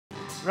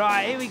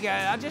Right, here we go.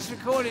 I'm just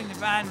recording the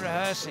band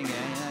rehearsing here,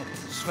 you know,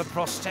 just for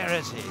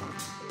posterity.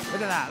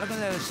 Look at that, look at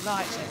those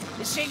lights.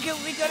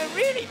 We've got a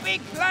really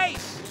big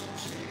place.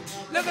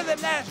 Look at them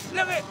there,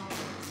 look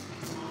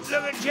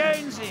at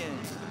Jonesy.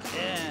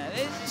 Yeah,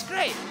 it's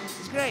great,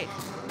 it's great.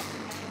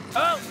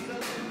 Oh,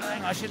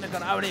 hang on, I shouldn't have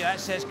gone. Oh, anyway, that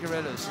says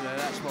Gorillaz, so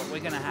that's what we're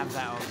going to have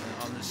that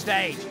on the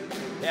stage.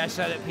 Yeah,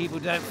 so that people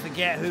don't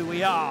forget who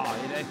we are,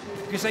 you know,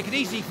 because they could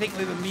easily think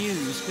we were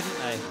Muse, couldn't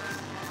they?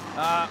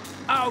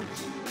 Oh,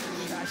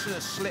 I sort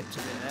of slipped a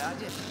bit there.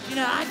 You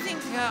know, I think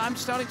I'm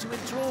starting to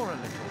withdraw a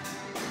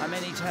little. I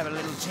may need to have a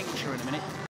little tincture in a minute.